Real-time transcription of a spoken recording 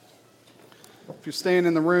If you're staying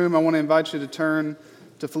in the room, I want to invite you to turn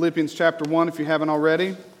to Philippians chapter 1 if you haven't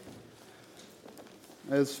already.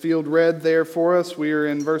 As Field read there for us, we are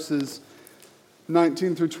in verses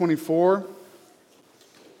 19 through 24,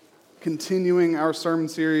 continuing our sermon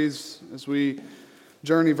series as we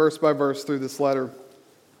journey verse by verse through this letter.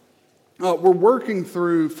 We're working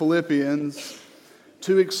through Philippians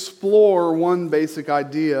to explore one basic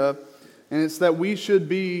idea, and it's that we should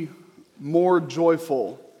be more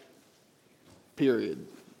joyful, period.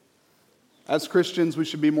 As Christians, we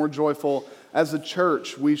should be more joyful. As a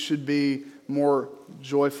church, we should be more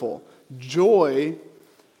joyful. Joy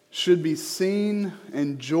should be seen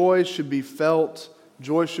and joy should be felt.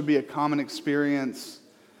 Joy should be a common experience.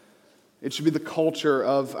 It should be the culture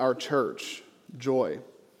of our church, joy.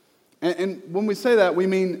 And when we say that, we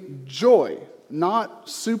mean joy, not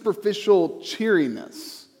superficial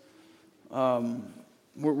cheeriness.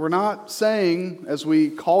 We're not saying, as we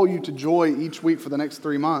call you to joy each week for the next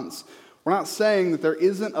 3 months, we're not saying that there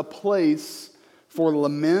isn't a place for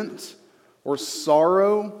lament or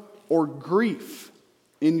sorrow or grief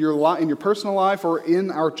in your personal life or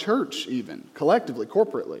in our church even, collectively,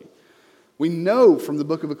 corporately. We know from the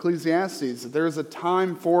book of Ecclesiastes that there is a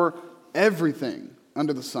time for everything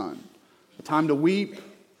under the sun. A time to weep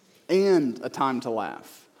and a time to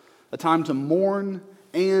laugh. A time to mourn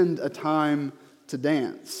and a time to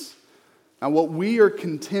dance. Now, what we are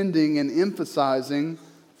contending and emphasizing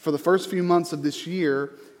for the first few months of this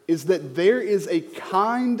year is that there is a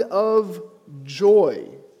kind of joy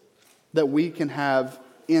that we can have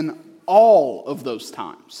in all of those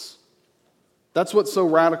times. That's what's so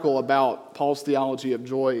radical about Paul's theology of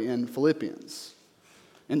joy in Philippians.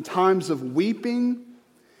 In times of weeping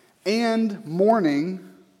and mourning,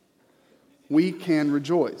 we can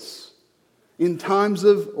rejoice. In times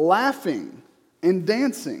of laughing and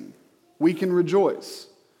dancing, we can rejoice.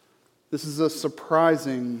 This is a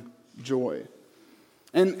surprising joy.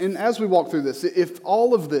 And as we walk through this, if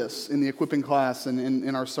all of this in the equipping class and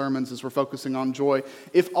in our sermons as we're focusing on joy,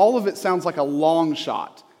 if all of it sounds like a long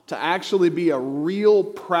shot to actually be a real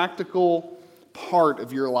practical part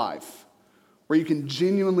of your life, where you can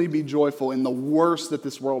genuinely be joyful in the worst that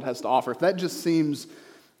this world has to offer, if that just seems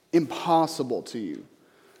impossible to you,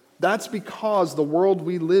 that's because the world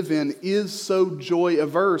we live in is so joy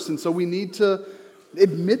averse, and so we need to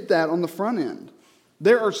admit that on the front end.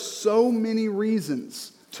 There are so many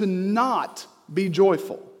reasons to not be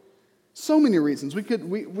joyful. So many reasons. We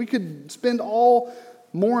could spend all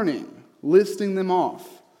morning listing them off.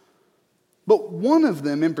 But one of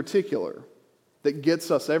them in particular that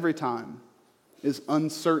gets us every time is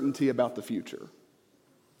uncertainty about the future.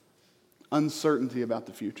 Uncertainty about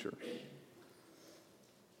the future.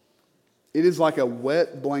 It is like a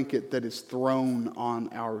wet blanket that is thrown on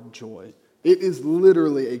our joy. It is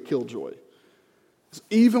literally a killjoy.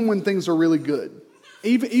 Even when things are really good.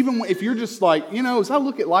 Even if you're just like, as I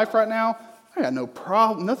look at life right now, I got no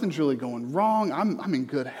problem. Nothing's really going wrong. I'm in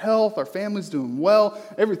good health. Our family's doing well.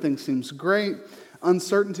 Everything seems great.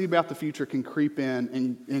 Uncertainty about the future can creep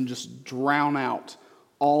in and just drown out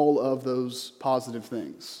all of those positive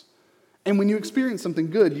things. And when you experience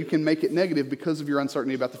something good, you can make it negative because of your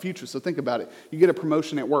uncertainty about the future. So think about it. You get a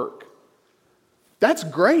promotion at work. That's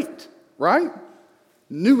great, right?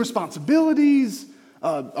 New responsibilities,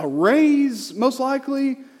 a raise, most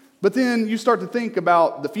likely. But then you start to think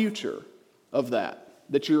about the future of that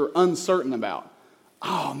you're uncertain about.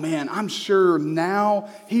 Oh man, I'm sure now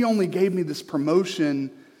he only gave me this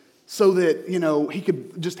promotion so that, he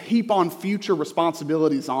could just heap on future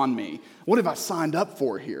responsibilities on me. What have I signed up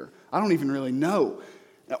for here? I don't even really know.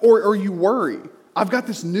 Or you worry. I've got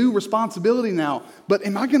this new responsibility now, but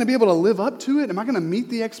am I going to be able to live up to it? Am I going to meet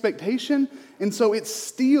the expectation? And so it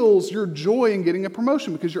steals your joy in getting a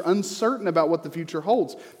promotion because you're uncertain about what the future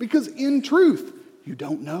holds. Because in truth, you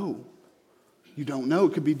don't know. You don't know.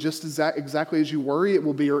 It could be just exactly as you worry it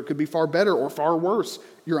will be, or it could be far better or far worse.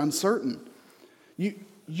 You're uncertain.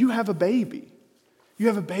 You have a baby. You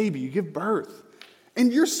have a baby. You give birth.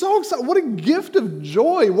 And you're so excited. What a gift of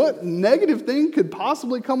joy. What negative thing could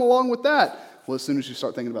possibly come along with that? Well, as soon as you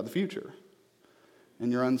start thinking about the future and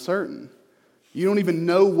you're uncertain, you don't even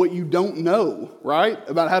know what you don't know, right?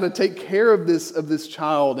 About how to take care of this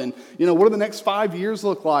child and, what do the next 5 years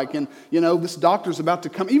look like? And, this doctor's about to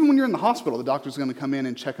come. Even when you're in the hospital, the doctor's going to come in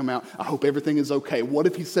and check them out. I hope everything is okay. What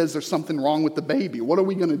if he says there's something wrong with the baby? What are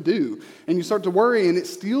we going to do? And you start to worry and it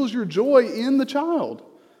steals your joy in the child.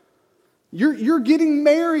 You're getting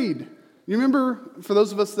married. You remember, for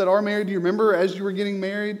those of us that are married, do you remember as you were getting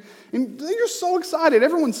married? And you're so excited.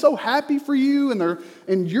 Everyone's so happy for you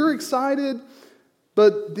and you're excited.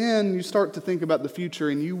 But then you start to think about the future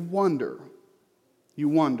and you wonder You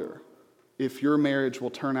wonder if your marriage will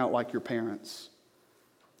turn out like your parents.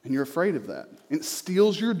 And you're afraid of that. And it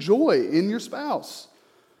steals your joy in your spouse.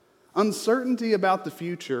 Uncertainty about the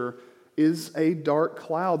future is a dark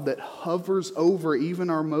cloud that hovers over even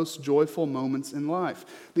our most joyful moments in life.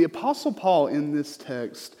 The Apostle Paul in this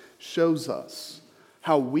text shows us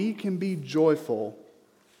how we can be joyful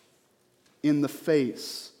in the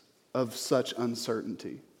face of such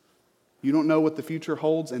uncertainty. You don't know what the future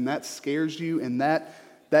holds, and that scares you, and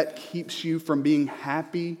that keeps you from being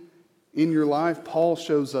happy in your life. Paul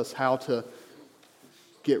shows us how to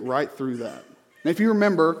get right through that. And if you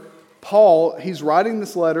remember, Paul, he's writing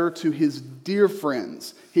this letter to his dear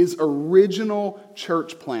friends, his original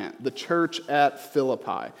church plant, the church at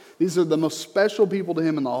Philippi. These are the most special people to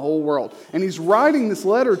him in the whole world. And he's writing this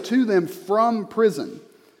letter to them from prison.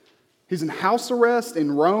 He's in house arrest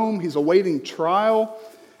in Rome. He's awaiting trial.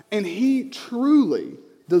 And he truly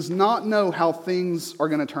does not know how things are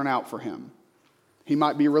going to turn out for him. He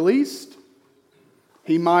might be released.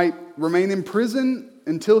 He might remain in prison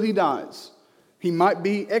until he dies. He might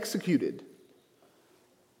be executed.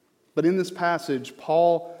 But in this passage,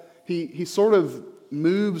 Paul, he sort of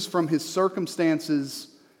moves from his circumstances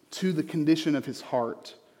to the condition of his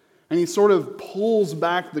heart. And he sort of pulls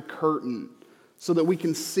back the curtain so that we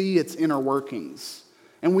can see its inner workings.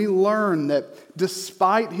 And we learn that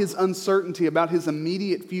despite his uncertainty about his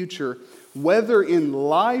immediate future, whether in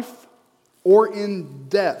life or in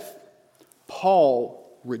death, Paul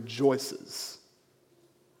rejoices.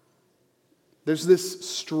 There's this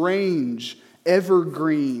strange,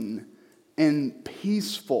 evergreen, and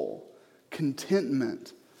peaceful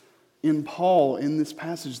contentment in Paul in this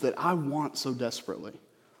passage that I want so desperately.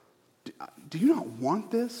 Do you not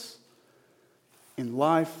want this? In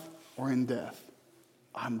life or in death,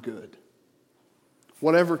 I'm good.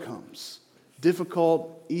 Whatever comes,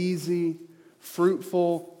 difficult, easy,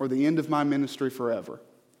 fruitful, or the end of my ministry forever,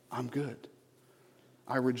 I'm good.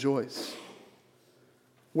 I rejoice.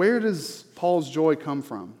 Where does Paul's joy come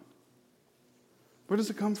from? Where does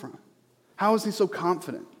it come from? How is he so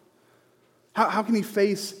confident? How can he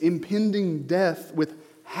face impending death with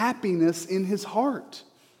happiness in his heart?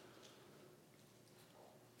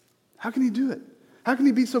 How can he do it? How can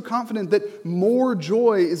he be so confident that more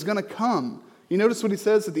joy is going to come? You notice what he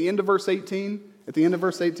says at the end of verse 18? At the end of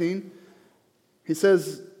verse 18, he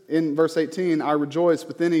says in verse 18, I rejoice,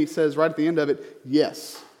 but then he says right at the end of it,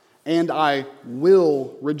 yes, and I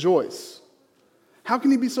will rejoice. How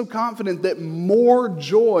can he be so confident that more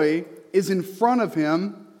joy is in front of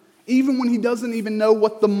him, even when he doesn't even know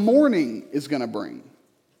what the morning is going to bring?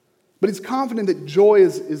 But he's confident that joy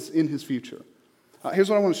is in his future.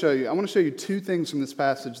 Here's what I want to show you. I want to show you two things from this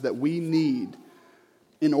passage that we need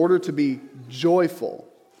in order to be joyful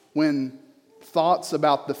when thoughts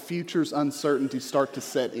about the future's uncertainty start to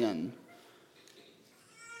set in.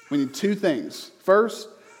 We need two things. First,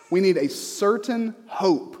 we need a certain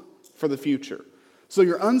hope for the future. So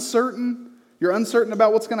you're uncertain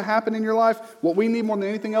about what's going to happen in your life. What we need more than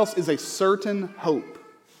anything else is a certain hope.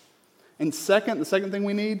 And second, the second thing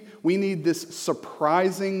we need this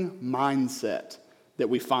surprising mindset that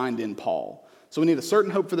we find in Paul. So we need a certain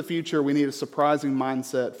hope for the future. We need a surprising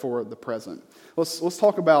mindset for the present. Let's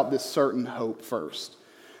talk about this certain hope first.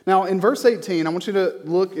 Now, in verse 18, I want you to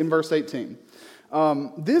look in verse 18.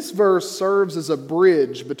 This verse serves as a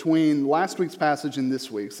bridge between last week's passage and this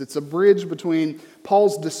week's. It's a bridge between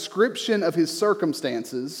Paul's description of his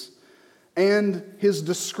circumstances and his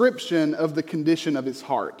description of the condition of his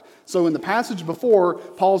heart. So in the passage before,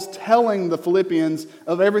 Paul's telling the Philippians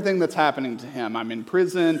of everything that's happening to him. I'm in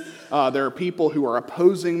prison. There are people who are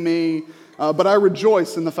opposing me. But I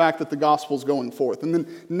rejoice in the fact that the gospel's going forth. And then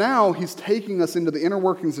now he's taking us into the inner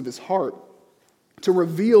workings of his heart to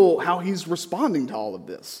reveal how he's responding to all of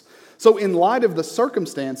this. So in light of the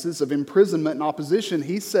circumstances of imprisonment and opposition,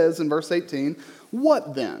 he says in verse 18,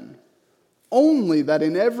 what then? Only that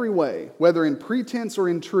in every way, whether in pretense or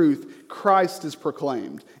in truth, Christ is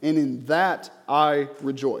proclaimed, and in that I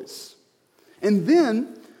rejoice. And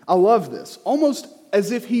then, I love this, almost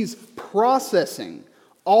as if he's processing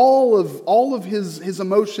all of his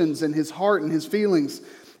emotions and his heart and his feelings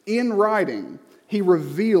in writing, he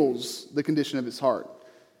reveals the condition of his heart.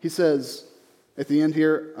 He says at the end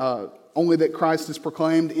here, only that Christ is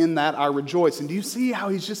proclaimed, in that I rejoice. And do you see how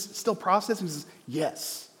he's just still processing? He says,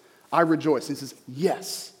 yes, I rejoice. And he says,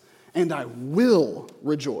 yes, and I will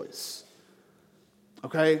rejoice.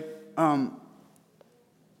 Okay?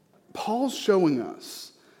 Paul's showing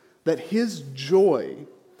us that his joy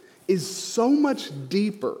is so much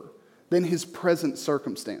deeper than his present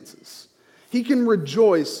circumstances. He can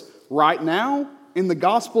rejoice right now in the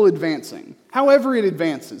gospel advancing, however it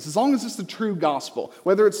advances, as long as it's the true gospel,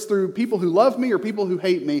 whether it's through people who love me or people who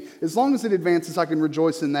hate me, as long as it advances, I can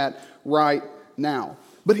rejoice in that right now.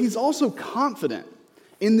 But he's also confident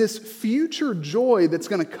in this future joy that's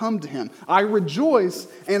going to come to him. I rejoice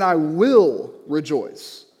and I will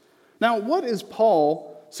rejoice. Now, what is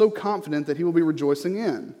Paul so confident that he will be rejoicing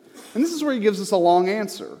in? And this is where he gives us a long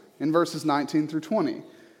answer in verses 19 through 20.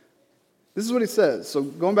 This is what he says. So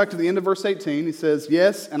going back to the end of verse 18, he says,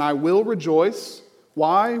 yes, and I will rejoice.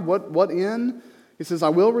 Why? What in? He says, I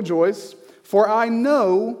will rejoice, for I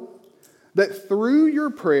know that through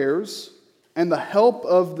your prayers and the help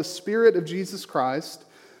of the Spirit of Jesus Christ,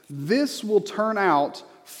 this will turn out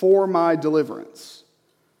for my deliverance.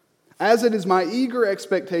 As it is my eager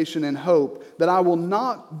expectation and hope that I will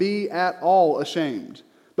not be at all ashamed,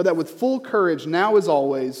 but that with full courage, now as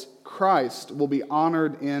always, Christ will be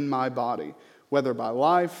honored in my body, whether by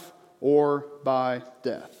life or by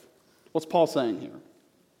death. What's Paul saying here?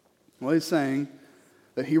 Well, he's saying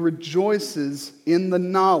that he rejoices in the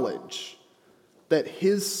knowledge that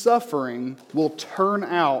his suffering will turn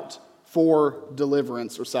out for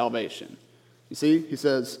deliverance or salvation. You see, he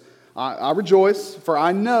says, I rejoice, for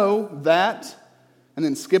I know that, and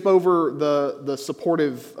then skip over the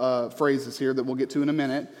supportive phrases here that we'll get to in a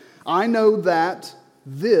minute. I know that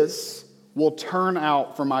this will turn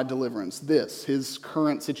out for my deliverance. This, his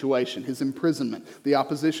current situation, his imprisonment, the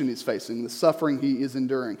opposition he's facing, the suffering he is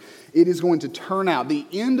enduring. It is going to turn out. The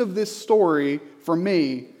end of this story for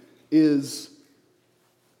me is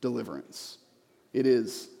deliverance. It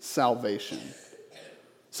is salvation.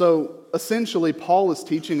 So essentially, Paul is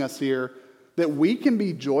teaching us here that we can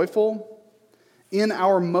be joyful in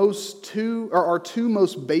our two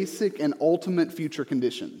most basic and ultimate future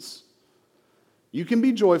conditions. You can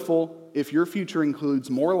be joyful if your future includes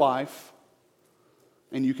more life,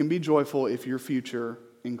 and you can be joyful if your future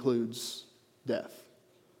includes death.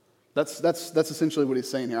 That's essentially what he's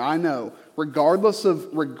saying here. I know, regardless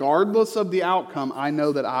of the outcome, I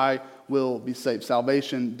know that I will be saved.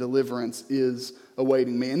 Salvation, deliverance is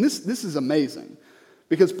awaiting me. And this is amazing,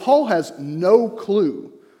 because Paul has no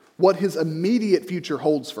clue what his immediate future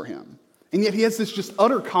holds for him. And yet he has this just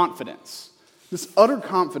utter confidence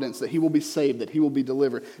that he will be saved, that he will be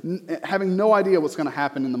delivered, having no idea what's going to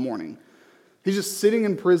happen in the morning. He's just sitting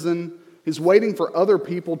in prison. He's waiting for other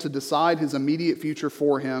people to decide his immediate future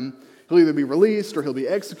for him. He'll either be released or he'll be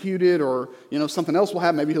executed, or something else will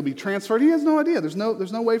happen. Maybe he'll be transferred. He has no idea. There's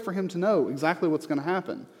no way for him to know exactly what's going to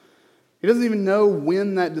happen. He doesn't even know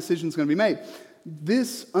when that decision is going to be made.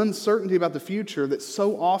 This uncertainty about the future that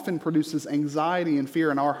so often produces anxiety and fear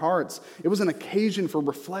in our hearts, it was an occasion for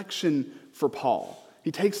reflection for Paul.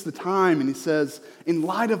 He takes the time and he says, in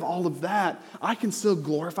light of all of that, I can still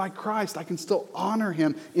glorify Christ. I can still honor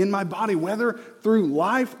him in my body, whether through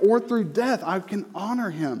life or through death. I can honor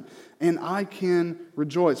him and I can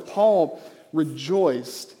rejoice. Paul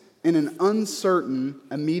rejoiced in an uncertain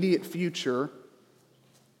immediate future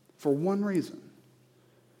for one reason: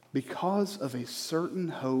 because of a certain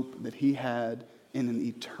hope that he had in an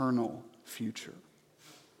eternal future.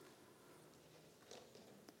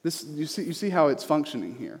 You see how it's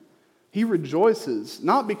functioning here. He rejoices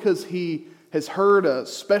not because he has heard a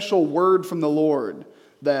special word from the Lord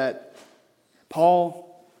that,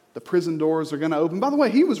 Paul, the prison doors are going to open. By the way,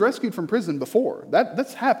 he was rescued from prison before.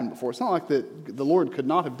 That's happened before. It's not like the Lord could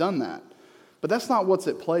not have done that. But that's not what's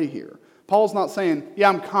at play here. Paul's not saying, yeah,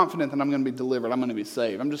 I'm confident that I'm going to be delivered. I'm going to be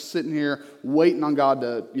saved. I'm just sitting here waiting on God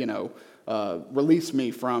to, release me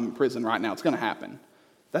from prison right now. It's going to happen.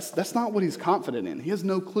 That's not what he's confident in. He has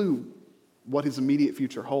no clue what his immediate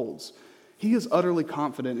future holds. He is utterly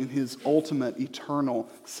confident in his ultimate eternal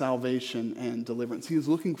salvation and deliverance. He is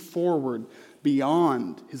looking forward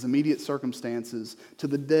beyond his immediate circumstances to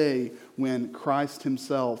the day when Christ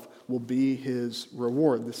himself will be his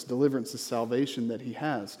reward, this deliverance, this salvation that he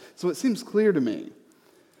has. So it seems clear to me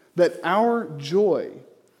that our joy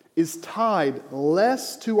is tied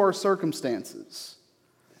less to our circumstances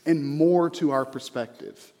and more to our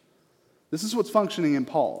perspective. This is what's functioning in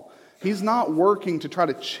Paul. He's not working to try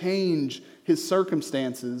to change his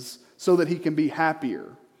circumstances so that he can be happier.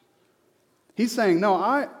 He's saying, no,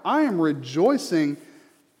 I am rejoicing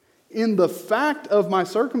in the fact of my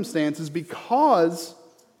circumstances because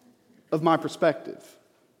of my perspective.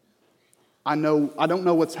 I don't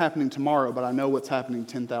know what's happening tomorrow, but I know what's happening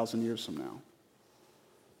 10,000 years from now.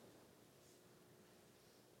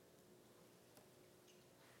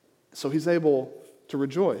 So he's able to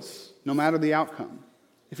rejoice no matter the outcome.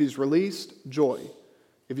 If he's released, joy.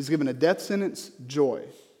 If he's given a death sentence, joy.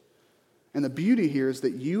 And the beauty here is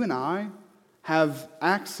that you and I have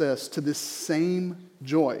access to this same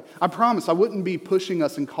joy. I promise I wouldn't be pushing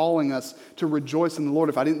us and calling us to rejoice in the Lord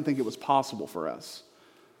if I didn't think it was possible for us.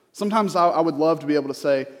 Sometimes I would love to be able to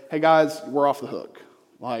say, hey guys, we're off the hook.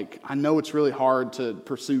 Like, I know it's really hard to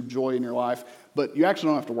pursue joy in your life, but you actually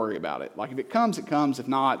don't have to worry about it. Like, if it comes, it comes. If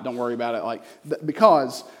not, don't worry about it. Like,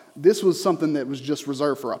 because this was something that was just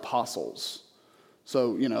reserved for apostles.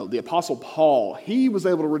 So, the Apostle Paul, he was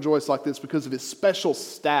able to rejoice like this because of his special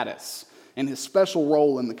status and his special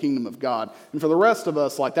role in the kingdom of God. And for the rest of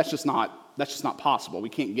us, like, that's just not possible. We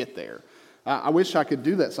can't get there. I wish I could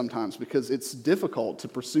do that sometimes because it's difficult to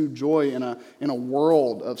pursue joy in a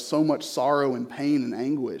world of so much sorrow and pain and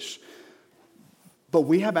anguish. But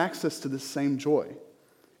we have access to this same joy.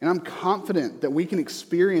 And I'm confident that we can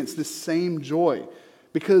experience this same joy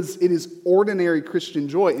because it is ordinary Christian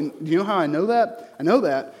joy. And do you know how I know that? I know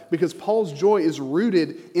that because Paul's joy is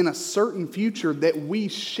rooted in a certain future that we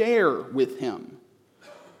share with him.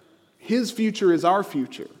 His future is our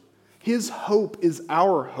future. His hope is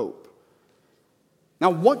our hope. Now,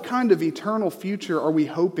 what kind of eternal future are we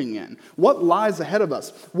hoping in? What lies ahead of us?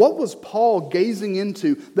 What was Paul gazing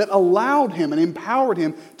into that allowed him and empowered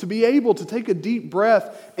him to be able to take a deep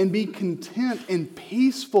breath and be content and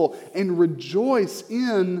peaceful and rejoice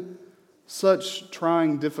in such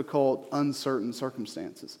trying, difficult, uncertain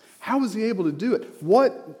circumstances? How was he able to do it?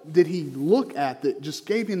 What did he look at that just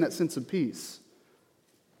gave him that sense of peace?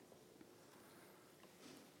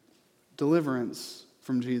 Deliverance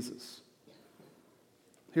from Jesus.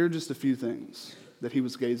 Here are just a few things that he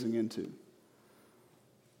was gazing into.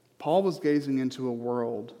 Paul was gazing into a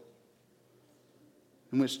world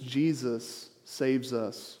in which Jesus saves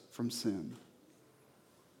us from sin.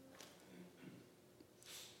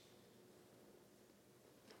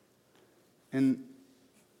 And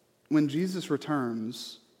when Jesus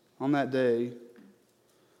returns on that day,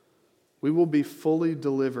 we will be fully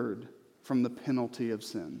delivered from the penalty of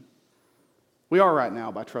sin. We are right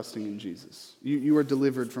now by trusting in Jesus. You are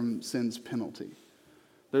delivered from sin's penalty.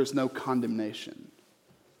 There's no condemnation.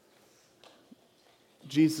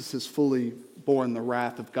 Jesus has fully borne the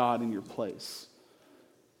wrath of God in your place.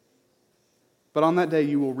 But on that day,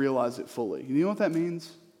 you will realize it fully. You know what that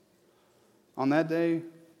means? On that day,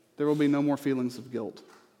 there will be no more feelings of guilt.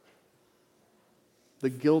 The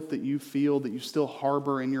guilt that you feel, that you still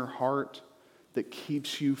harbor in your heart, that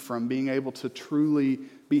keeps you from being able to truly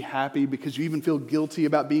be happy because you even feel guilty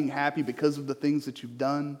about being happy because of the things that you've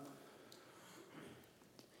done.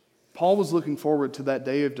 Paul was looking forward to that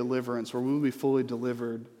day of deliverance where we will be fully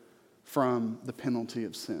delivered from the penalty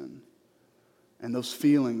of sin and those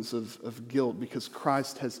feelings of guilt because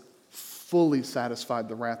Christ has fully satisfied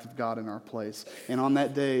the wrath of God in our place. And on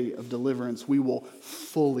that day of deliverance, we will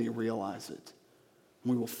fully realize it.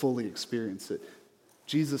 We will fully experience it.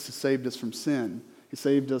 Jesus has saved us from sin. He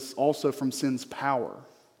saved us also from sin's power.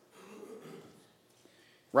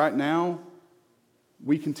 Right now,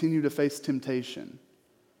 we continue to face temptation.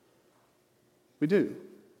 We do.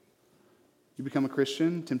 You become a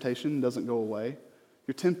Christian, temptation doesn't go away.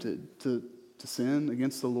 You're tempted to sin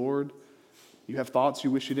against the Lord. You have thoughts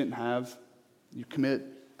you wish you didn't have. You commit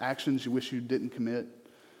actions you wish you didn't commit.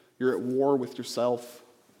 You're at war with yourself.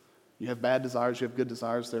 You have bad desires, you have good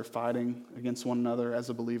desires. They're fighting against one another as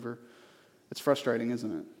a believer. It's frustrating,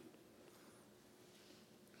 isn't it?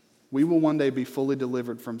 We will one day be fully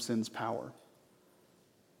delivered from sin's power.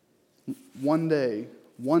 One day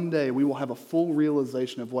we will have a full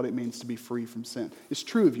realization of what it means to be free from sin. It's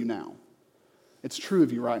true of you now. It's true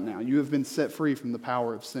of you right now. You have been set free from the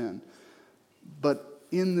power of sin. But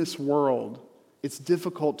in this world, it's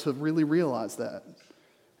difficult to really realize that.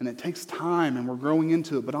 And it takes time, and we're growing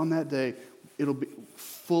into it. But on that day, it'll be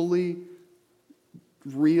fully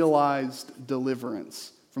realized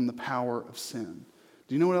deliverance from the power of sin.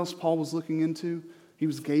 Do you know what else Paul was looking into? He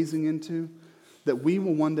was gazing into? That we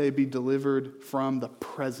will one day be delivered from the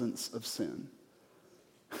presence of sin.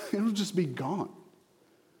 It'll just be gone.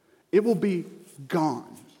 It will be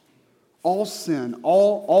gone. All sin,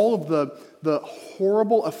 all of the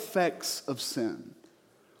horrible effects of sin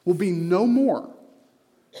will be no more.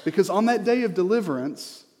 Because on that day of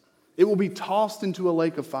deliverance, it will be tossed into a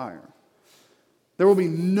lake of fire. There will be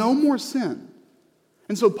no more sin.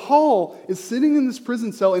 And so Paul is sitting in this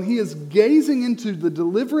prison cell and he is gazing into the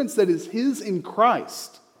deliverance that is his in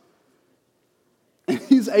Christ. And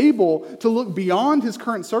he's able to look beyond his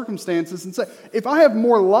current circumstances and say, if I have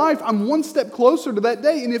more life, I'm one step closer to that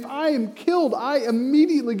day. And if I am killed, I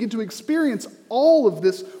immediately get to experience all of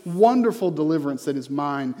this wonderful deliverance that is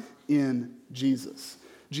mine in Jesus.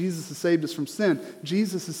 Jesus has saved us from sin.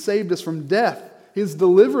 Jesus has saved us from death. He has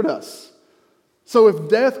delivered us. So if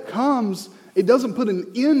death comes it doesn't put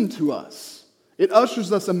an end to us. It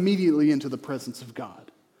ushers us immediately into the presence of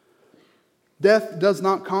God. Death does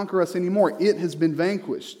not conquer us anymore. It has been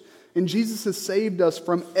vanquished. And Jesus has saved us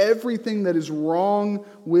from everything that is wrong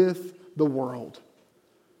with the world.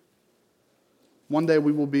 One day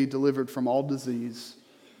we will be delivered from all disease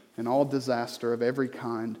and all disaster of every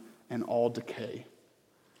kind and all decay.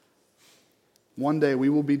 One day we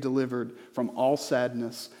will be delivered from all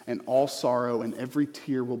sadness and all sorrow, and every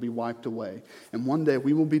tear will be wiped away. And one day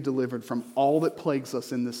we will be delivered from all that plagues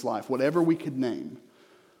us in this life, whatever we could name.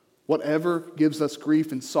 Whatever gives us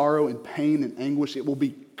grief and sorrow and pain and anguish, it will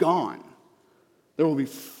be gone. There will be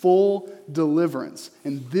full deliverance.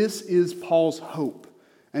 And this is Paul's hope.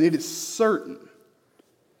 And it is certain.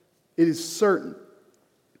 It is certain.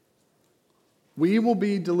 We will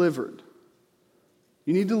be delivered.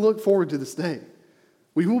 You need to look forward to this day.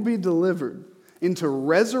 We will be delivered into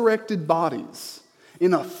resurrected bodies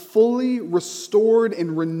in a fully restored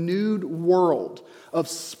and renewed world of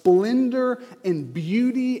splendor and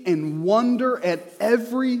beauty and wonder at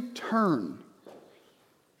every turn.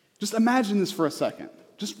 Just imagine this for a second.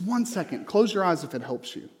 Just 1 second. Close your eyes if it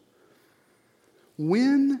helps you.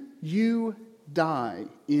 When you die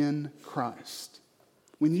in Christ,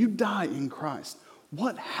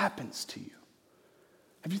 what happens to you?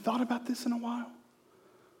 Have you thought about this in a while?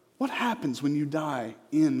 What happens when you die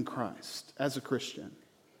in Christ as a Christian?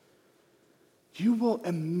 You will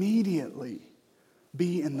immediately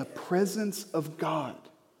be in the presence of God,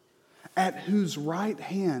 at whose right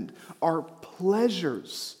hand are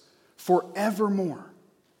pleasures forevermore.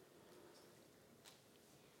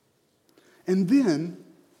 And then,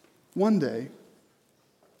 one day,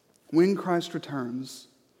 when Christ returns,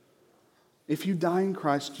 if you die in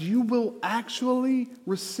Christ, you will actually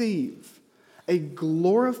receive a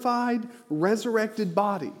glorified, resurrected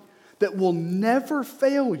body that will never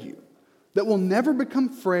fail you, that will never become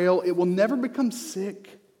frail, it will never become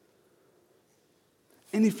sick.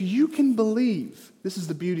 And if you can believe, this is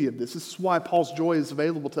the beauty of this. This is why Paul's joy is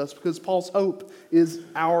available to us, because Paul's hope is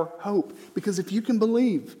our hope. Because if you can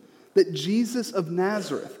believe that Jesus of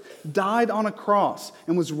Nazareth died on a cross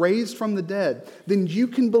and was raised from the dead, then you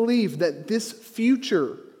can believe that this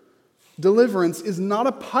future deliverance is not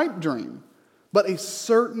a pipe dream, but a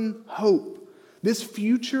certain hope. This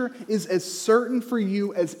future is as certain for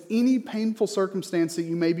you as any painful circumstance that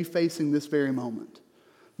you may be facing this very moment.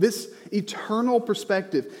 This eternal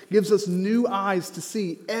perspective gives us new eyes to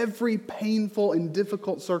see every painful and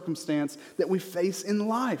difficult circumstance that we face in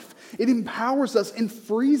life. It empowers us and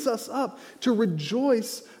frees us up to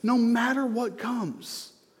rejoice no matter what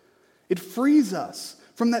comes. It frees us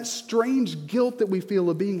from that strange guilt that we feel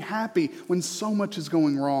of being happy when so much is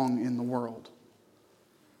going wrong in the world.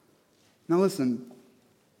 Now listen,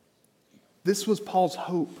 this was Paul's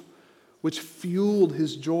hope, which fueled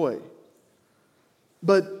his joy.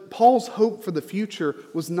 But Paul's hope for the future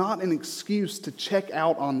was not an excuse to check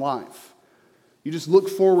out on life. You just look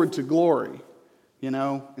forward to glory,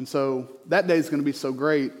 and so that day is going to be so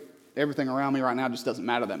great, everything around me right now just doesn't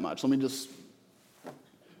matter that much. Let me just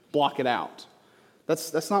block it out.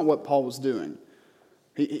 That's not what Paul was doing.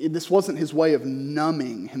 This wasn't his way of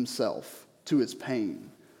numbing himself to his pain.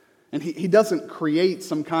 And he doesn't create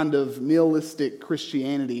some kind of nihilistic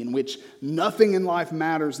Christianity in which nothing in life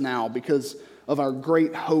matters now because of our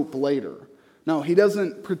great hope later. No, he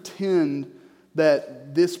doesn't pretend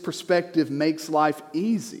that this perspective makes life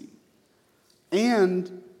easy.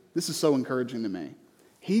 And this is so encouraging to me.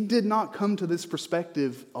 He did not come to this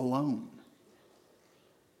perspective alone.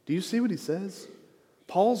 Do you see what he says?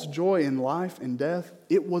 Paul's joy in life and death,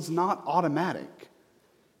 it was not automatic.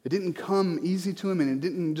 It didn't come easy to him, and it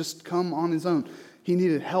didn't just come on his own. He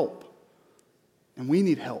needed help. And we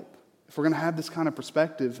need help. If we're going to have this kind of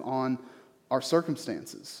perspective on our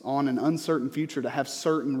circumstances, on an uncertain future, to have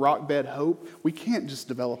certain rock-bed hope, we can't just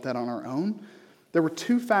develop that on our own. There were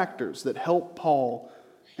two factors that help Paul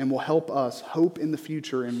and will help us hope in the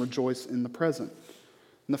future and rejoice in the present.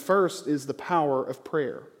 And the first is the power of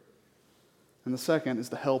prayer. And the second is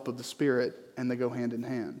the help of the Spirit, and they go hand in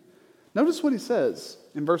hand. Notice what he says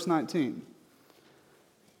in verse 19.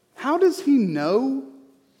 How does he know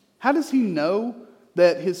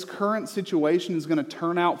that his current situation is going to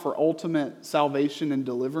turn out for ultimate salvation and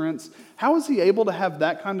deliverance? How is he able to have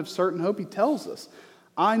that kind of certain hope? He tells us,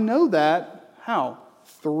 I know that, how?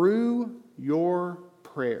 Through your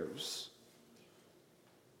prayers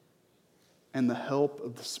and the help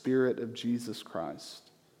of the Spirit of Jesus Christ.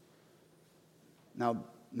 Now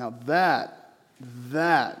that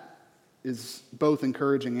is both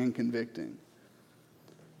encouraging and convicting.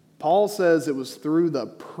 Paul says it was through the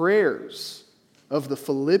prayers of the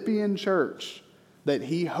Philippian church that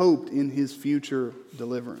he hoped in his future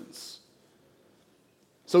deliverance.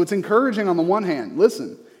 So it's encouraging on the one hand.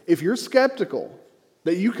 Listen, if you're skeptical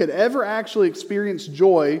that you could ever actually experience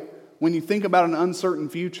joy when you think about an uncertain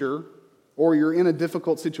future or you're in a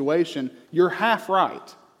difficult situation, you're half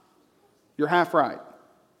right. You're half right.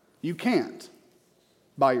 You can't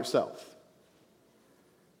by yourself.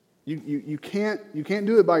 You can't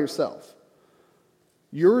do it by yourself.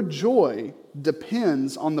 Your joy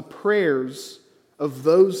depends on the prayers of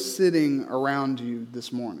those sitting around you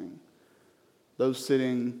this morning. Those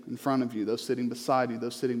sitting in front of you, those sitting beside you,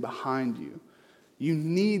 those sitting behind you. You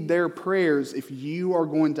need their prayers if you are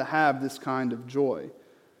going to have this kind of joy.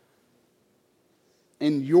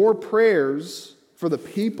 And your prayers for the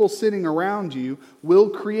people sitting around you will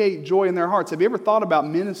create joy in their hearts. Have you ever thought about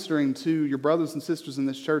ministering to your brothers and sisters in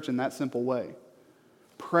this church in that simple way?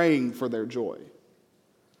 Praying for their joy.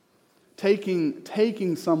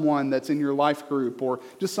 Taking someone that's in your life group or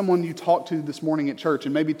just someone you talked to this morning at church,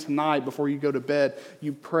 and maybe tonight before you go to bed,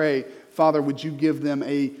 you pray, Father, would you give them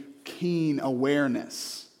a keen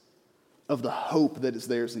awareness of the hope that is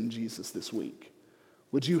theirs in Jesus this week?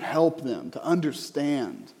 Would you help them to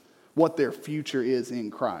understand what their future is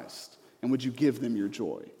in Christ? And would you give them your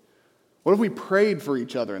joy? What if we prayed for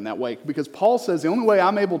each other in that way? Because Paul says the only way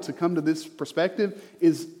I'm able to come to this perspective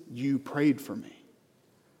is you prayed for me.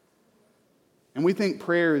 And we think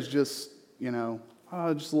prayer is just, just a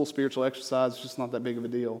little spiritual exercise. It's just not that big of a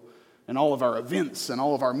deal. And all of our events and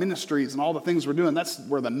all of our ministries and all the things we're doing, that's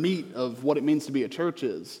where the meat of what it means to be a church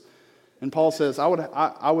is. And Paul says, I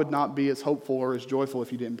would not be as hopeful or as joyful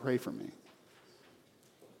if you didn't pray for me.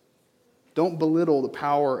 Don't belittle the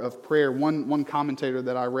power of prayer. One commentator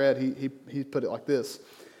that I read, he put it like this.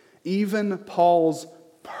 Even Paul's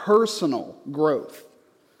personal growth,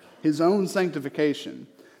 his own sanctification,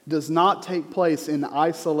 does not take place in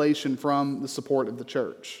isolation from the support of the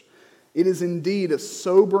church. It is indeed a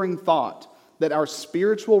sobering thought that our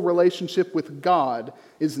spiritual relationship with God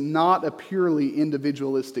is not a purely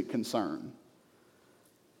individualistic concern.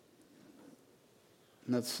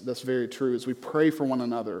 And that's very true. As we pray for one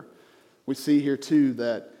another, we see here too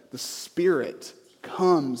that the Spirit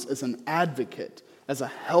comes as an advocate, as a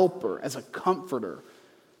helper, as a comforter,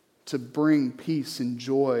 to bring peace and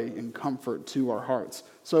joy and comfort to our hearts.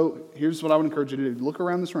 So here's what I would encourage you to do. Look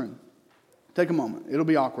around this room. Take a moment. It'll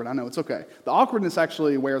be awkward. I know, it's okay. The awkwardness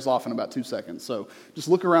actually wears off in about 2 seconds. So just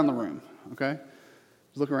look around the room, okay?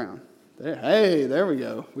 Just look around. Hey, there we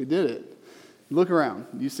go. We did it. Look around.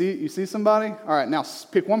 You see somebody? All right, now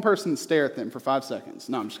pick one person and stare at them for 5 seconds.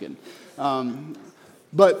 No, I'm just kidding.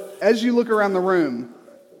 But as you look around the room,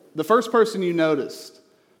 the first person you noticed,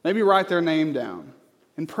 maybe write their name down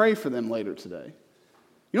and pray for them later today.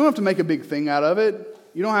 You don't have to make a big thing out of it.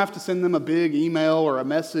 You don't have to send them a big email or a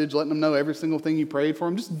message letting them know every single thing you prayed for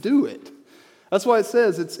them. Just do it. That's why it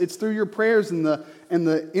says it's through your prayers and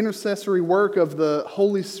the intercessory work of the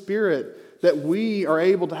Holy Spirit that we are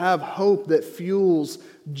able to have hope that fuels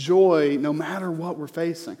joy no matter what we're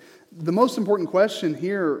facing. The most important question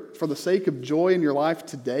here for the sake of joy in your life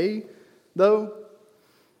today, though,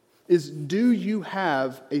 is do you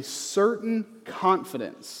have a certain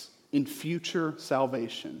confidence in future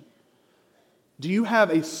salvation? Do you have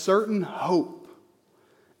a certain hope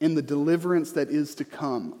in the deliverance that is to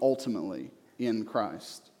come ultimately in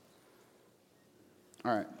Christ?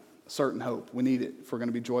 All right, certain hope. We need it if we're going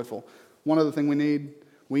to be joyful. One other thing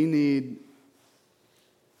we need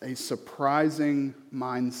a surprising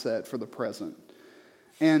mindset for the present.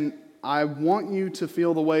 And I want you to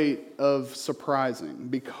feel the weight of surprising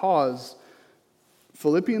because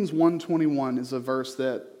Philippians 1:21 is a verse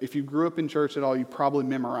that if you grew up in church at all, you probably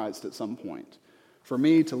memorized at some point. For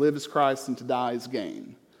me, to live is Christ and to die is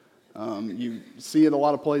gain. You see it a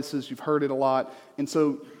lot of places, you've heard it a lot, and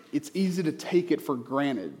so it's easy to take it for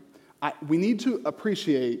granted. We need to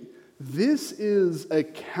appreciate this is a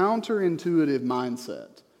counterintuitive mindset.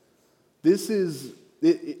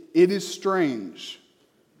 It is strange.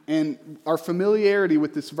 And our familiarity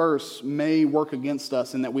with this verse may work against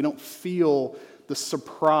us in that we don't feel the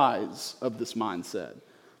surprise of this mindset.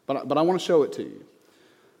 But I want to show it to you.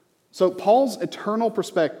 So Paul's eternal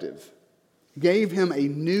perspective gave him a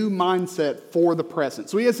new mindset for the present.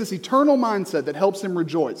 So he has this eternal mindset that helps him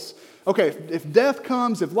rejoice. Okay, if death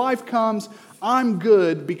comes, if life comes, I'm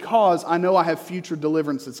good because I know I have future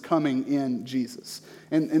deliverance that's coming in Jesus.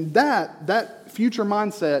 And that future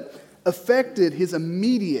mindset affected his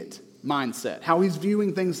immediate mindset, how he's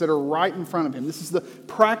viewing things that are right in front of him. This is the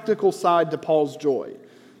practical side to Paul's joy.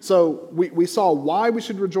 So we saw why we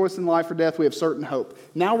should rejoice in life or death. We have certain hope.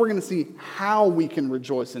 Now we're going to see how we can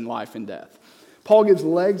rejoice in life and death. Paul gives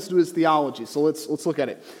legs to his theology, so let's look at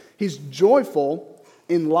it. He's joyful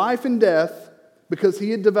in life and death because he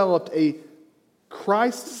had developed a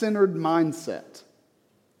Christ-centered mindset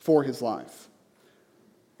for his life.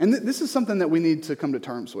 And this is something that we need to come to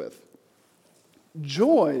terms with.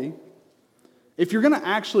 Joy, if you're going to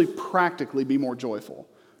actually practically be more joyful,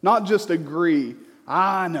 not just agree,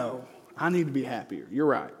 I know, I need to be happier. You're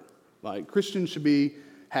right. Like, Christians should be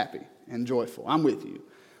happy and joyful. I'm with you.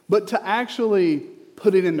 But to actually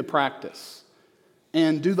put it into practice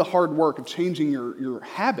and do the hard work of changing your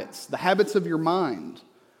habits, the habits of your mind,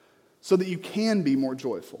 so that you can be more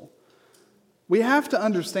joyful. We have to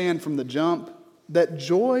understand from the jump that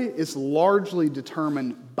joy is largely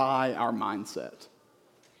determined by our mindset.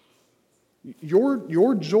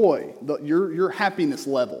 Your joy, your happiness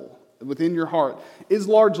level within your heart is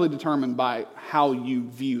largely determined by how you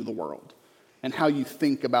view the world and how you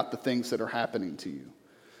think about the things that are happening to you.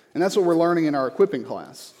 And that's what we're learning in our equipping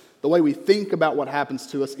class. The way we think about what happens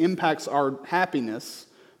to us impacts our happiness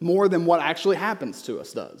more than what actually happens to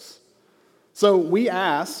us does. So we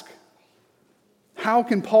ask, how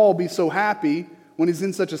can Paul be so happy when he's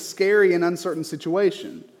in such a scary and uncertain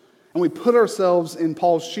situation? And we put ourselves in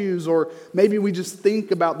Paul's shoes, or maybe we just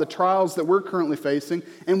think about the trials that we're currently facing,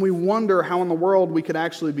 and we wonder how in the world we could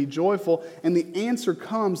actually be joyful. And the answer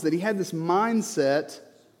comes that he had this mindset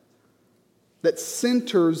that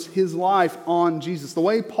centers his life on Jesus. The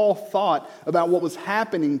way Paul thought about what was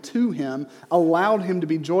happening to him allowed him to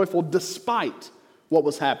be joyful despite what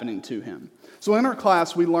was happening to him. So in our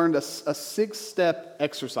class, we learned a 6-step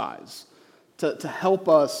exercise to help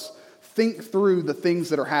us think through the things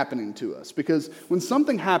that are happening to us. Because when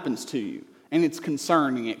something happens to you and it's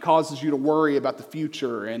concerning, it causes you to worry about the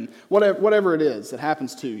future and whatever it is that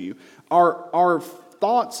happens to you, our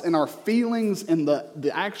thoughts and our feelings and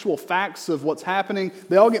the actual facts of what's happening,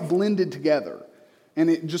 they all get blended together. And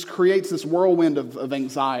it just creates this whirlwind of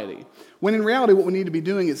anxiety. When in reality, what we need to be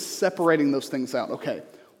doing is separating those things out. Okay,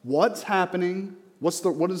 what's happening?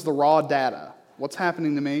 What is the raw data? What's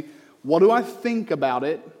happening to me? What do I think about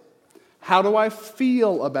it? How do I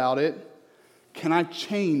feel about it? Can I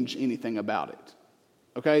change anything about it?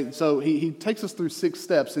 Okay, so he takes us through 6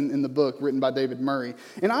 steps in the book written by David Murray.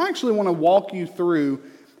 And I actually want to walk you through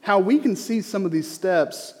how we can see some of these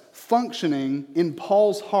steps functioning in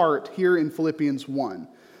Paul's heart here in Philippians 1.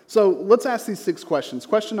 So let's ask these 6 questions.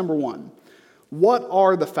 Question number 1, what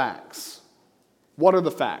are the facts? What are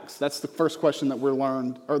the facts? That's the first question that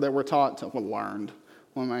we're taught to. Learned.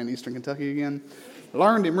 What am I in Eastern Kentucky again?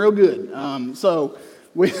 Learned him real good.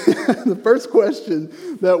 The first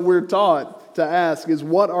question that we're taught to ask is,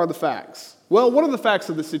 what are the facts? Well, what are the facts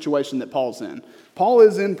of the situation that Paul's in? Paul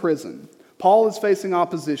is in prison. Paul is facing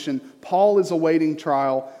opposition. Paul is awaiting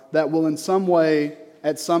trial that will in some way,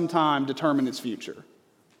 at some time, determine his future.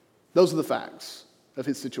 Those are the facts of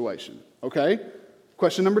his situation. Okay?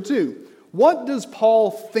 Question number 2. What does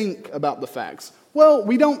Paul think about the facts? Well,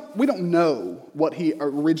 we don't know what we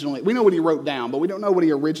know what he wrote down, but we don't know what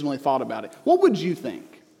he originally thought about it. What would you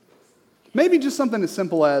think? Maybe just something as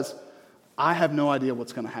simple as, I have no idea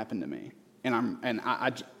what's going to happen to me. And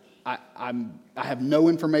I have no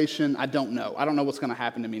information. I don't know. I don't know what's going to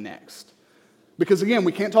happen to me next. Because again,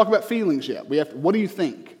 we can't talk about feelings yet. What do you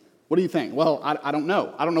think? What do you think? Well, I don't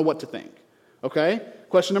know. I don't know what to think. Okay?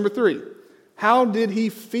 Question number 3. How did he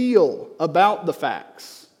feel about the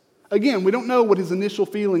facts? Again, we don't know what his initial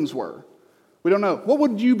feelings were. We don't know. What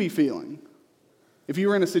would you be feeling if you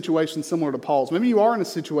were in a situation similar to Paul's? Maybe you are in a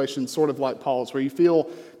situation sort of like Paul's, where you feel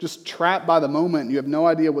just trapped by the moment and you have no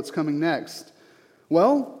idea what's coming next.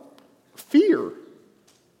 Well, fear.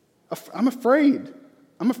 I'm afraid.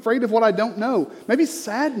 I'm afraid of what I don't know. Maybe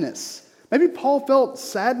sadness. Maybe Paul felt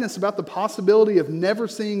sadness about the possibility of never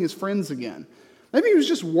seeing his friends again. Maybe he was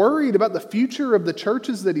just worried about the future of the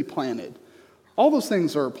churches that he planted. All those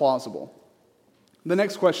things are plausible. The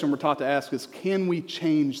next question we're taught to ask is, can we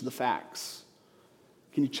change the facts?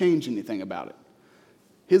 Can you change anything about it?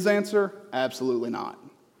 His answer, absolutely not.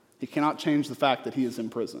 He cannot change the fact that he is in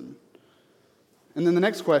prison. And then the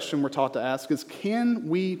next question we're taught to ask is, can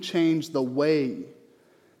we change the way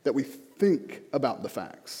that we think about the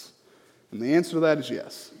facts? And the answer to that is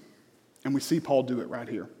yes. And we see Paul do it right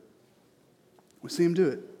here. We see him do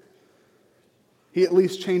it. He at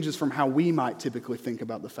least changes from how we might typically think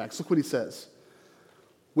about the facts. Look what he says.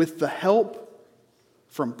 With the help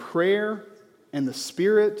from prayer and the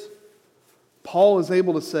Spirit, Paul is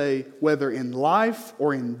able to say, whether in life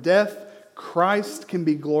or in death, Christ can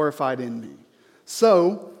be glorified in me.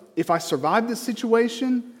 So, if I survive this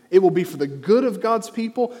situation, it will be for the good of God's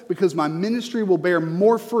people, because my ministry will bear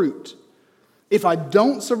more fruit. If I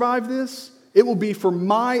don't survive this, It will be for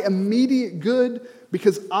my immediate good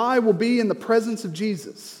because I will be in the presence of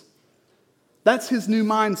Jesus. That's his new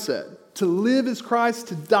mindset. To live is Christ,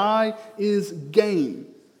 to die is gain.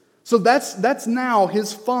 So that's now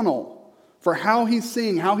his funnel for how he's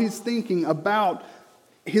seeing, how he's thinking about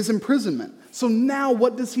his imprisonment. So now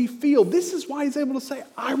what does he feel? This is why he's able to say,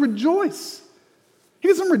 I rejoice. He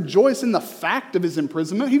doesn't rejoice in the fact of his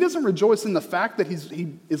imprisonment. He doesn't rejoice in the fact that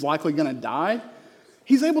he is likely going to die.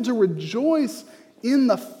 He's able to rejoice in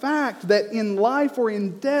the fact that in life or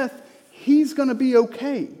in death, he's going to be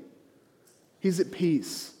okay. He's at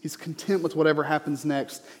peace. He's content with whatever happens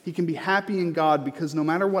next. He can be happy in God because no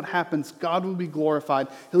matter what happens, God will be glorified.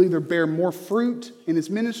 He'll either bear more fruit in his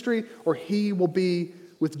ministry or he will be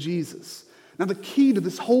with Jesus. Now, the key to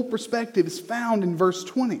this whole perspective is found in verse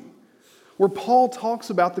 20, where Paul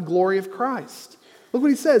talks about the glory of Christ. Look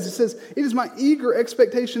what he says. He says, "It is my eager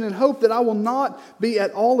expectation and hope that I will not be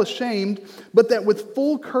at all ashamed, but that with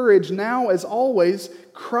full courage now as always,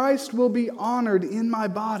 Christ will be honored in my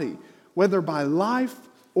body, whether by life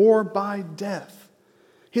or by death."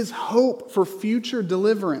 His hope for future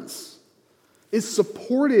deliverance is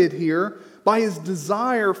supported here by his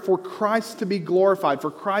desire for Christ to be glorified, for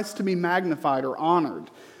Christ to be magnified or honored.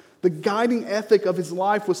 The guiding ethic of his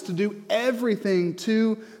life was to do everything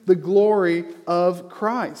to the glory of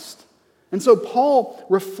Christ. And so Paul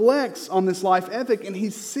reflects on this life ethic and he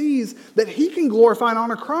sees that he can glorify and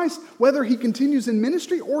honor Christ whether he continues in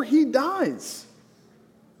ministry or he dies.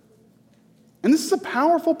 And this is a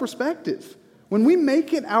powerful perspective. When we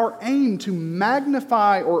make it our aim to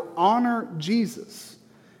magnify or honor Jesus,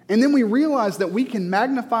 and then we realize that we can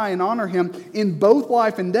magnify and honor him in both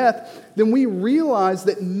life and death, then we realize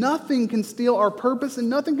that nothing can steal our purpose and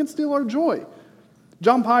nothing can steal our joy.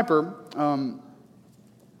 John Piper,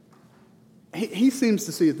 he seems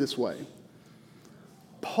to see it this way.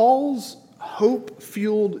 Paul's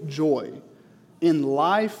hope-fueled joy in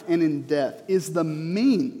life and in death is the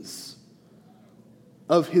means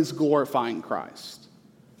of his glorifying Christ.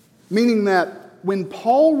 Meaning that when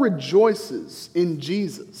Paul rejoices in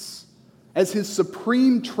Jesus as his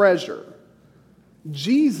supreme treasure,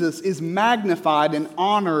 Jesus is magnified and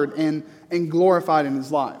honored and glorified in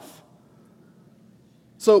his life.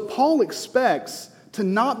 So Paul expects to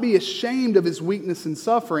not be ashamed of his weakness and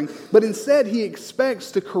suffering, but instead he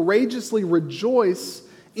expects to courageously rejoice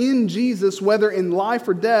in Jesus, whether in life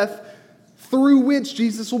or death, through which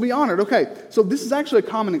Jesus will be honored. Okay, so this is actually a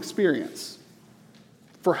common experience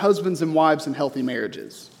for husbands and wives in healthy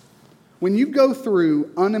marriages. When you go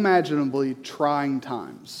through unimaginably trying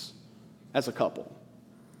times as a couple,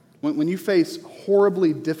 when you face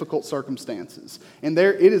horribly difficult circumstances, and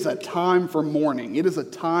it is a time for mourning, it is a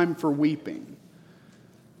time for weeping,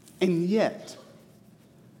 and yet,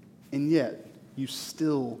 you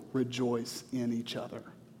still rejoice in each other.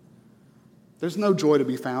 There's no joy to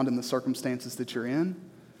be found in the circumstances that you're in.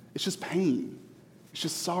 It's just pain. It's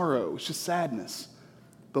just sorrow. It's just sadness.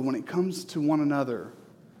 But when it comes to one another,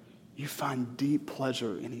 you find deep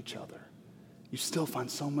pleasure in each other. You still find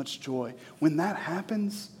so much joy. When that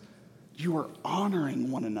happens, you are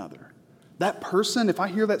honoring one another. That person, if I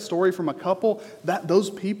hear that story from a couple, those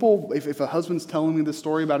people, if a husband's telling me this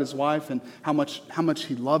story about his wife and how much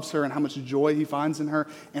he loves her and how much joy he finds in her,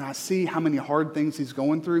 and I see how many hard things he's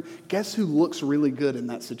going through, guess who looks really good in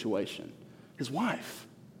that situation? His wife.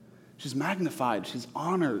 She's magnified. She's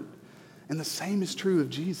honored. And the same is true of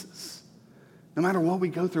Jesus. No matter what we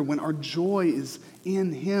go through, when our joy is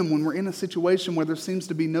in him, when we're in a situation where there seems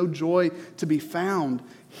to be no joy to be found,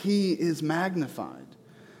 he is magnified.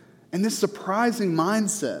 And this surprising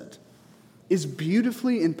mindset is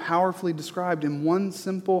beautifully and powerfully described in one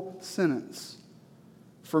simple sentence.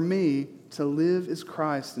 For me, to live is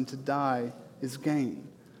Christ and to die is gain.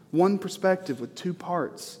 One perspective with two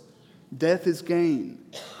parts. Death is gain.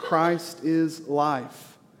 Christ is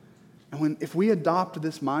life. And if we adopt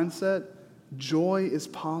this mindset, joy is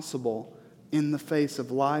possible in the face of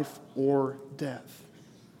life or death.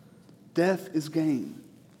 Death is gain.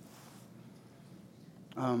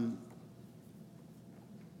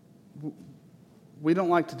 We don't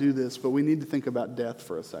like to do this, but we need to think about death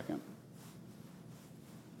for a second.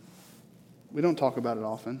 We don't talk about it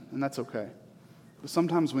often, and that's okay. But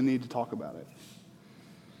sometimes we need to talk about it.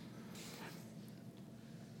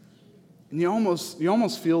 And you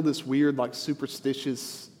almost feel this weird, like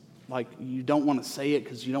superstitious, like you don't want to say it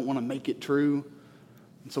because you don't want to make it true.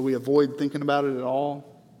 And so we avoid thinking about it at all.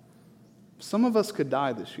 Some of us could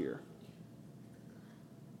die this year.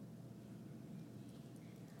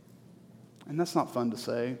 And that's not fun to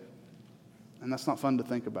say. And that's not fun to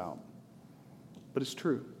think about. But it's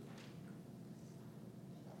true.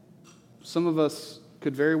 Some of us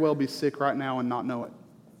could very well be sick right now and not know it.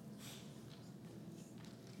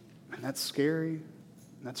 And that's scary,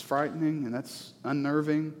 and that's frightening, and that's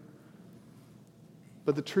unnerving.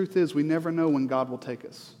 But the truth is, we never know when God will take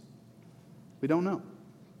us. We don't know.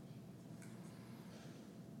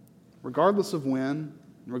 Regardless of when,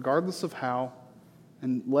 regardless of how,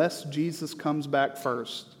 unless Jesus comes back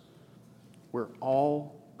first, we're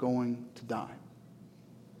all going to die.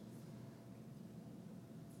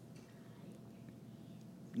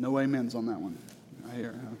 No amens on that one. I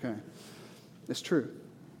hear. Okay. It's true.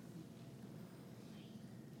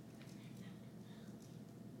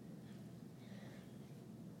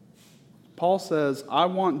 Paul says, I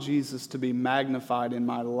want Jesus to be magnified in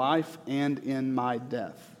my life and in my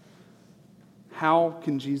death. How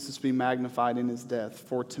can Jesus be magnified in his death?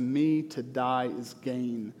 For to me, to die is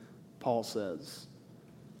gain, Paul says.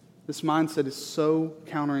 This mindset is so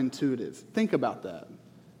counterintuitive. Think about that.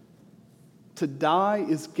 To die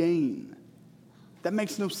is gain. That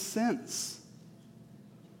makes no sense.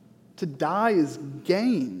 To die is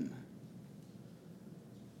gain.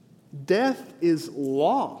 Death is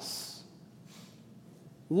loss.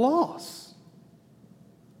 Loss.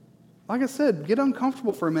 Like I said, get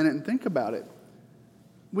uncomfortable for a minute and think about it.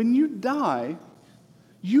 When you die,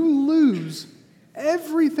 you lose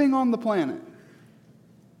everything on the planet.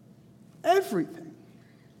 Everything.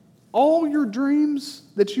 All your dreams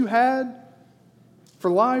that you had for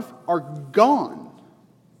life are gone.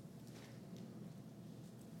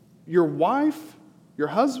 Your wife, your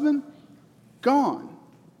husband, gone.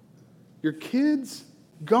 Your kids,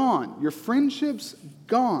 gone. Your friendships,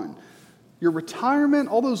 gone. Your retirement,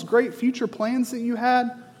 all those great future plans that you had,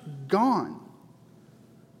 gone.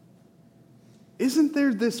 Isn't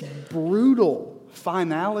there this brutal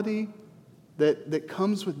finality that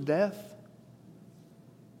comes with death?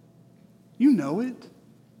 You know it.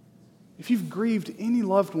 If you've grieved any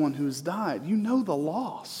loved one who has died, you know the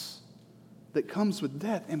loss that comes with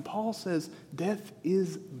death. And Paul says death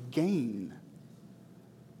is gain.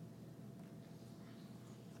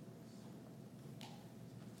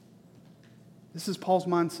 This is Paul's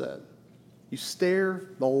mindset. You stare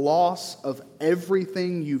the loss of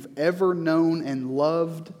everything you've ever known and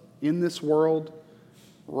loved in this world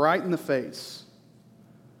right in the face.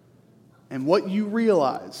 And what you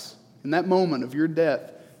realize in that moment of your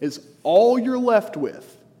death is all you're left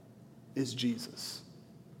with is Jesus.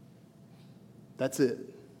 That's it.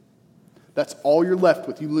 That's all you're left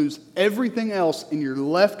with. You lose everything else and you're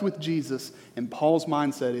left with Jesus. And Paul's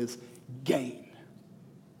mindset is gain.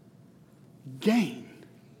 Gain.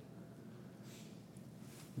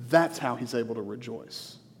 That's how he's able to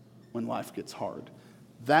rejoice when life gets hard.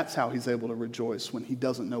 That's how he's able to rejoice when he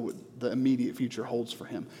doesn't know what the immediate future holds for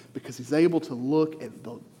him. Because he's able to look at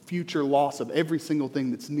the future loss of every single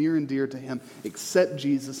thing that's near and dear to him, accept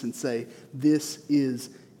Jesus and say, this is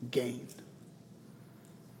gain.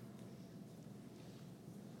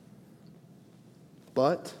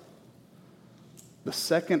 But the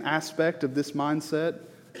second aspect of this mindset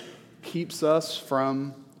keeps us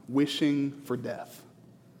from wishing for death.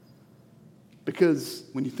 Because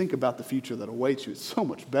when you think about the future that awaits you, it's so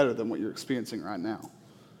much better than what you're experiencing right now.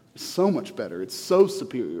 It's so much better. It's so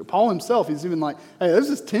superior. Paul himself, he's even like, hey, there's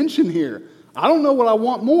this tension here. I don't know what I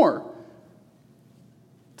want more.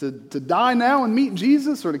 To die now and meet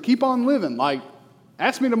Jesus or to keep on living. Like,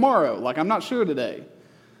 ask me tomorrow. Like, I'm not sure today.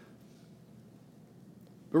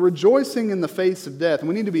 But rejoicing in the face of death, and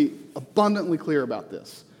we need to be abundantly clear about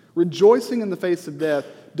this. Rejoicing in the face of death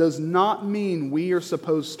does not mean we are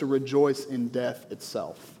supposed to rejoice in death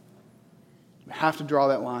itself. We have to draw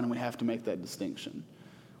that line and we have to make that distinction.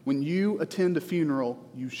 When you attend a funeral,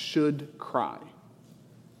 you should cry.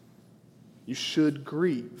 You should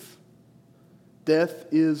grieve. Death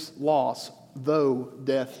is loss, though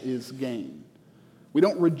death is gain. We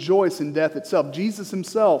don't rejoice in death itself. Jesus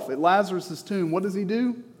himself at Lazarus' tomb, what does he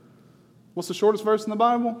do? What's the shortest verse in the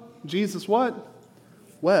Bible? Jesus what?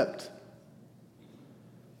 Wept.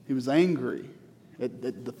 He was angry at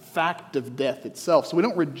the fact of death itself. So we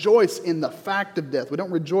don't rejoice in the fact of death. We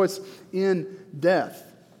don't rejoice in death.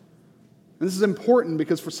 And this is important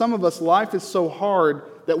because for some of us, life is so hard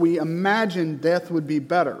that we imagine death would be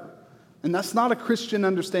better. And that's not a Christian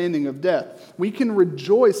understanding of death. We can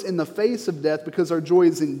rejoice in the face of death because our joy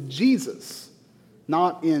is in Jesus,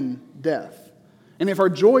 not in death. And if our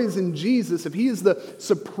joy is in Jesus, if he is the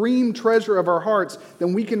supreme treasure of our hearts,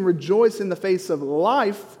 then we can rejoice in the face of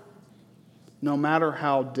life no matter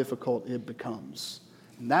how difficult it becomes.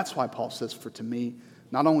 And that's why Paul says, for to me,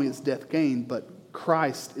 not only is death gain, but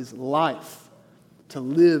Christ is life. To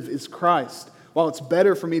live is Christ. While it's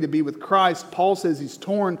better for me to be with Christ, Paul says he's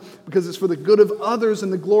torn because it's for the good of others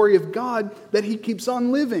and the glory of God that he keeps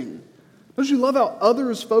on living. Don't you love how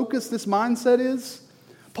others-focused this mindset is?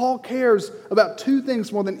 Paul cares about two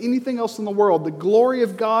things more than anything else in the world: the glory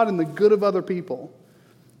of God and the good of other people.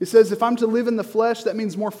 He says, if I'm to live in the flesh, that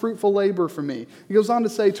means more fruitful labor for me. He goes on to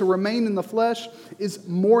say, to remain in the flesh is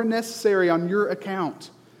more necessary on your account.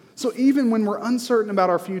 So even when we're uncertain about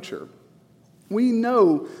our future, we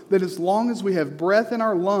know that as long as we have breath in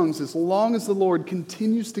our lungs, as long as the Lord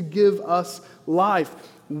continues to give us life,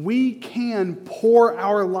 we can pour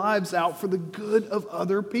our lives out for the good of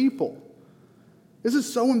other people. This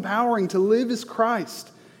is so empowering. To live as Christ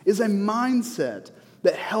is a mindset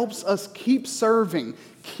that helps us keep serving,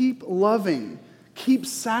 keep loving, keep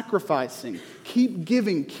sacrificing, keep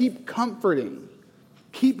giving, keep comforting,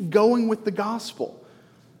 keep going with the gospel.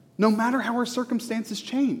 No matter how our circumstances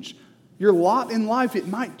change, your lot in life, it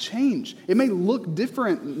might change. It may look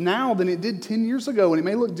different now than it did 10 years ago, and it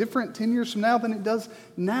may look different 10 years from now than it does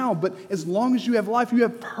now. But as long as you have life, you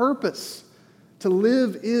have purpose. To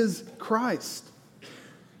live is Christ.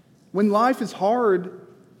 When life is hard,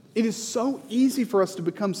 it is so easy for us to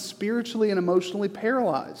become spiritually and emotionally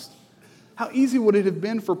paralyzed. How easy would it have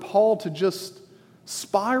been for Paul to just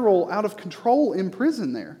spiral out of control in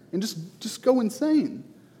prison there and just go insane?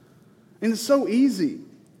 And it's so easy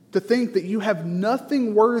to think that you have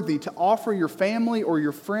nothing worthy to offer your family or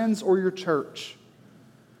your friends or your church.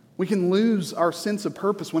 We can lose our sense of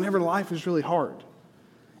purpose whenever life is really hard.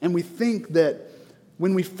 And we think that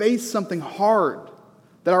when we face something hard,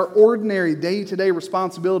 that our ordinary day-to-day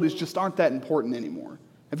responsibilities just aren't that important anymore.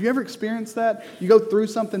 Have you ever experienced that? You go through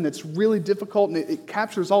something that's really difficult and it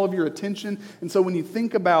captures all of your attention. And so when you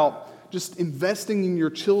think about just investing in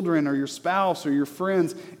your children or your spouse or your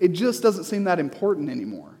friends, it just doesn't seem that important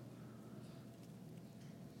anymore.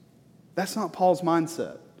 That's not Paul's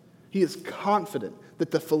mindset. He is confident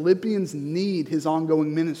that the Philippians need his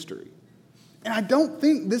ongoing ministry. And I don't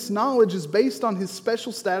think this knowledge is based on his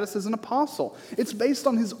special status as an apostle. It's based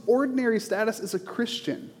on his ordinary status as a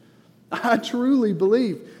Christian. I truly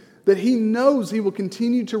believe that he knows he will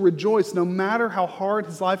continue to rejoice no matter how hard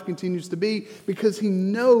his life continues to be, because he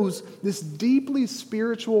knows this deeply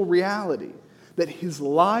spiritual reality that his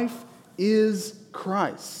life is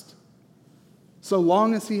Christ. So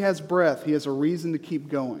long as he has breath, he has a reason to keep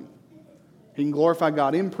going. He can glorify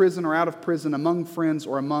God in prison or out of prison, among friends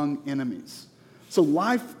or among enemies. So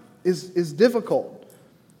life is difficult,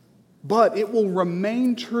 but it will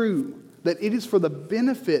remain true that it is for the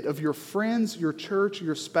benefit of your friends, your church,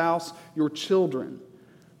 your spouse, your children,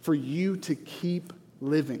 for you to keep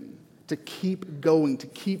living, to keep going, to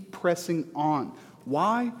keep pressing on.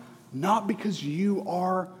 Why? Not because you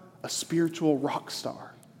are a spiritual rock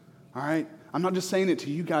star, all right? I'm not just saying it to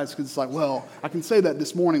you guys because it's like, well, I can say that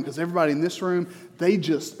this morning because everybody in this room,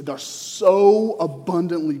 they're so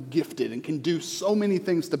abundantly gifted and can do so many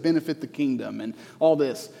things to benefit the kingdom and all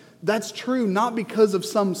this. That's true not because of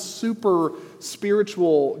some super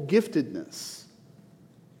spiritual giftedness.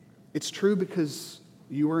 It's true because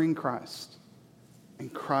you are in Christ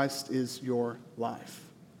and Christ is your life.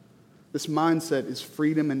 This mindset is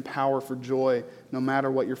freedom and power for joy no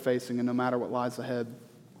matter what you're facing and no matter what lies ahead.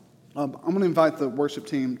 I'm going to invite the worship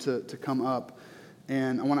team to come up,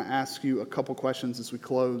 and I want to ask you a couple questions as we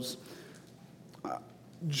close.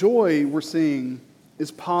 Joy, we're seeing,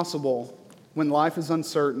 is possible when life is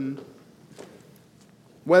uncertain.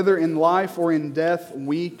 Whether in life or in death,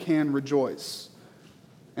 we can rejoice.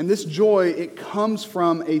 And this joy, it comes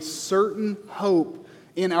from a certain hope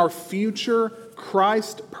in our future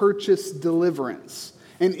Christ-purchased deliverance.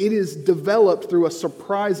 And it is developed through a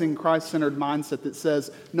surprising Christ-centered mindset that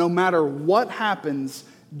says, no matter what happens,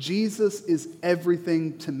 Jesus is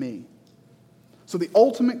everything to me. So the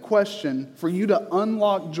ultimate question for you to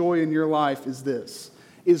unlock joy in your life is this: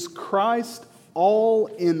 is Christ all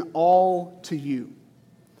in all to you?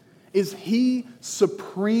 Is he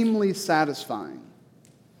supremely satisfying?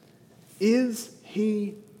 Is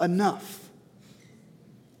he enough?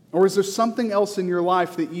 Or is there something else in your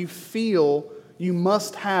life that you feel you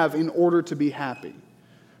must have in order to be happy?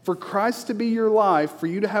 For Christ to be your life, for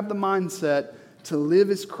you to have the mindset to live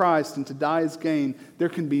as Christ and to die as gain, there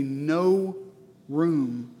can be no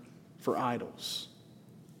room for idols.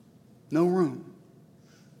 No room.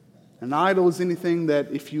 An idol is anything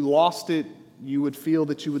that if you lost it, you would feel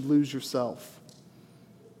that you would lose yourself.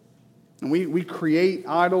 And we create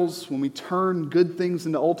idols when we turn good things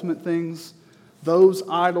into ultimate things. Those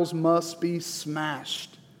idols must be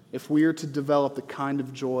smashed if we are to develop the kind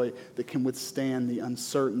of joy that can withstand the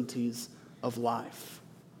uncertainties of life.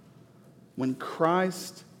 When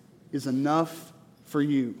Christ is enough for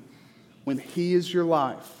you, when He is your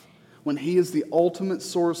life, when He is the ultimate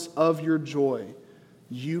source of your joy,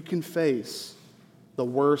 you can face the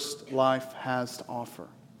worst life has to offer,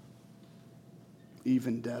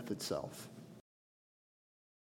 even death itself.